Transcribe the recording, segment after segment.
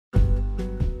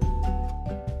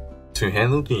To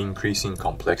handle the increasing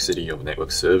complexity of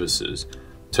network services,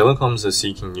 telecoms are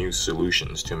seeking new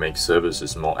solutions to make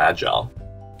services more agile.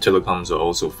 Telecoms are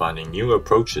also finding new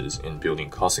approaches in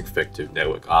building cost-effective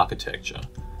network architecture,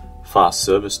 fast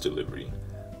service delivery,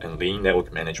 and lean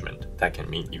network management that can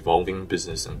meet evolving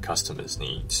business and customers'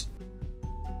 needs.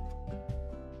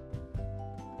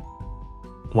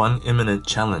 One imminent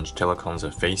challenge telecoms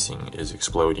are facing is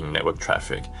exploding network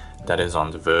traffic that is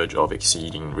on the verge of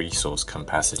exceeding resource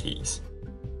capacities.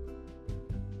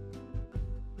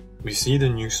 We see the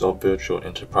use of virtual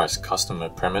enterprise customer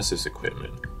premises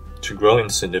equipment to grow in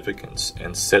significance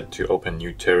and set to open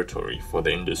new territory for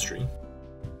the industry.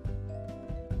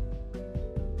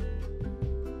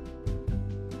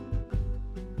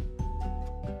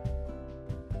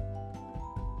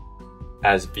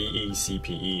 As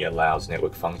vE-CPE allows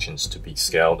network functions to be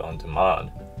scaled on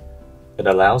demand, it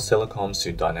allows telecoms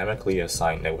to dynamically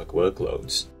assign network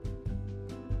workloads.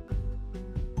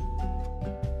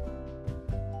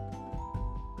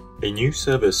 A new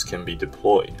service can be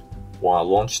deployed, while a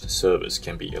launched service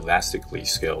can be elastically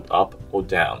scaled up or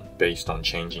down based on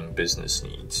changing business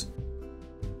needs.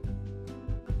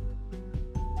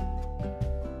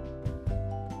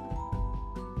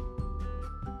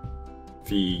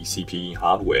 vE-CPE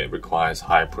hardware requires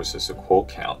high processor core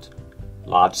count,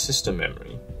 large system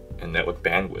memory, and network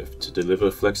bandwidth to deliver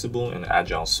flexible and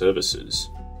agile services.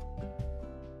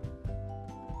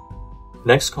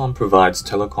 NEXCOM provides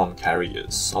telecom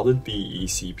carriers solid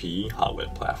vE-CPE hardware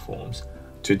platforms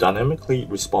to dynamically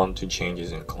respond to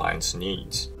changes in clients'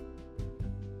 needs.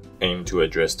 Aimed to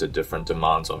address the different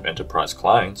demands of enterprise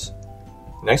clients,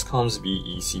 NEXCOM's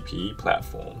vE-CPE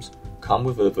platforms come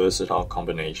with a versatile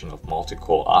combination of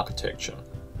multi-core architecture,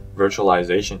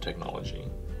 virtualization technology,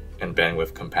 and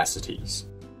bandwidth capacities.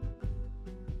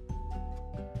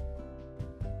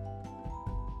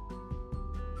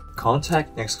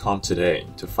 Contact NEXCOM today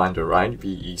to find the right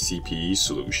vE-CPE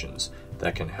solutions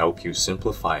that can help you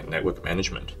simplify network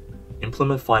management,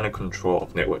 implement finer control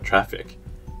of network traffic,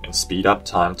 and speed up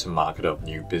time to market of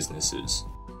new businesses.